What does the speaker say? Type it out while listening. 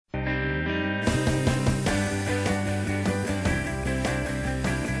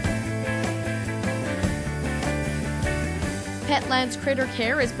Petland Critter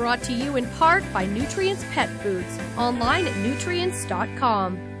Care is brought to you in part by Nutrients Pet Foods, online at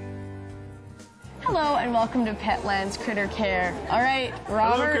nutrients.com. Hello and welcome to Petland Critter Care. All right,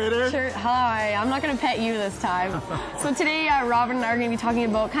 Robert. Hello, Critter. Hi, I'm not going to pet you this time. So today, Robert and I are going to be talking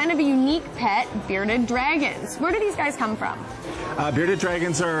about kind of a unique pet, bearded dragons. Where do these guys come from? Bearded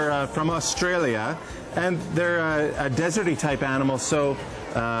dragons are from Australia, and they're a deserty type animal, so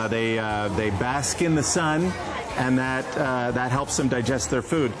they bask in the sun, and that helps them digest their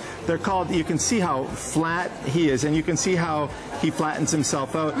food. They're called, you can see how flat he is, and you can see how he flattens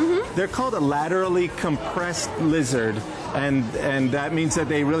himself out. They're called a laterally compressed lizard, and that means that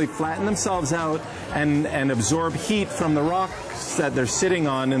they really flatten themselves out and absorb heat from the rocks that they're sitting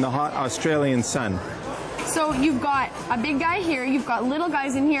on in the hot Australian sun. So you've got a big guy here, you've got little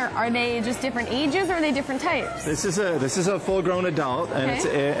guys in here. Are they just different ages or are they different types? This is a full-grown adult,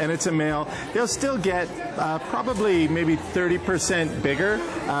 and it's a male. They'll still get probably maybe 30% bigger,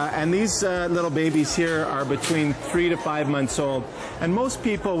 and these little babies here are between 3 to 5 months old. And most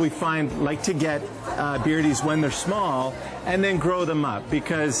people, we find, like to get beardies when they're small and then grow them up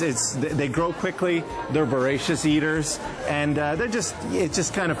because they grow quickly. They're voracious eaters, and it's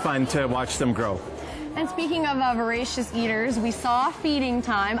just kind of fun to watch them grow. And speaking of voracious eaters, we saw feeding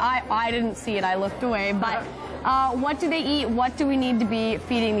time. I didn't see it, I looked away, but what do they eat? What do we need to be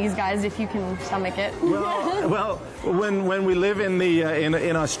feeding these guys if you can stomach it? Well, when we live in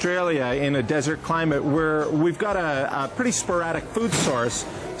in Australia in a desert climate, we've got a pretty sporadic food source,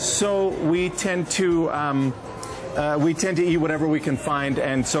 so we tend to eat whatever we can find,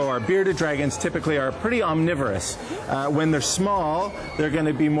 and so our bearded dragons typically are pretty omnivorous. When they're small, they're going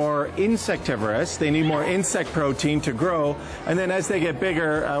to be more insectivorous. They need more insect protein to grow, and then as they get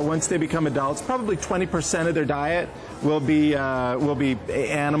bigger, once they become adults, probably 20% of their diet will be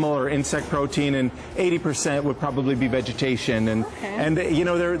animal or insect protein, and 80% would probably be vegetation. And you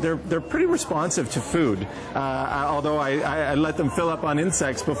know, they're pretty responsive to food. Although I let them fill up on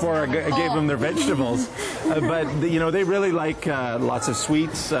insects before I gave them their vegetables, but you know, they really like lots of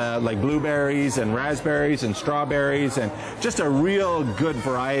sweets, like blueberries and raspberries and strawberries, and just a real good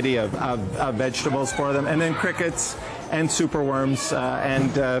variety of vegetables for them. And then crickets and superworms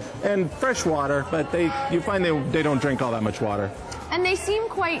and fresh water, but you find they don't drink all that much water. And they seem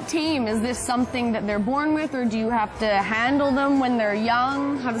quite tame. Is this something that they're born with, or do you have to handle them when they're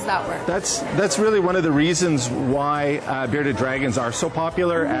young? How does that work? That's really one of the reasons why bearded dragons are so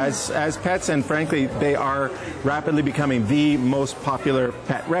popular as pets, and frankly, they are rapidly becoming the most popular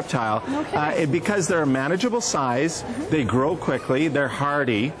pet reptile. Because they're a manageable size, they grow quickly, they're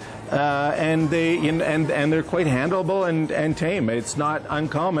hardy, and they're quite handleable and tame. It's not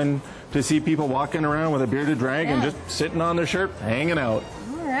uncommon to see people walking around with a bearded dragon just sitting on their shirt, hanging out.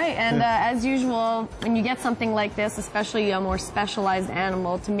 All right, and as usual, when you get something like this, especially a more specialized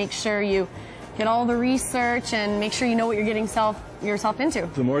animal, to make sure you get all the research and make sure you know what you're getting yourself into.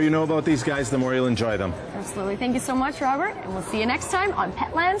 The more you know about these guys, the more you'll enjoy them. Absolutely. Thank you so much, Robert, and we'll see you next time on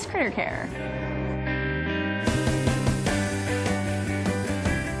Petland's Critter Care.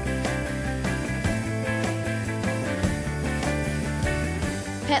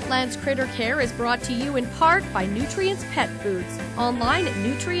 Petland Critter Care is brought to you in part by Nutrients Pet Foods, online at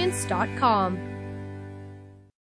nutrients.com.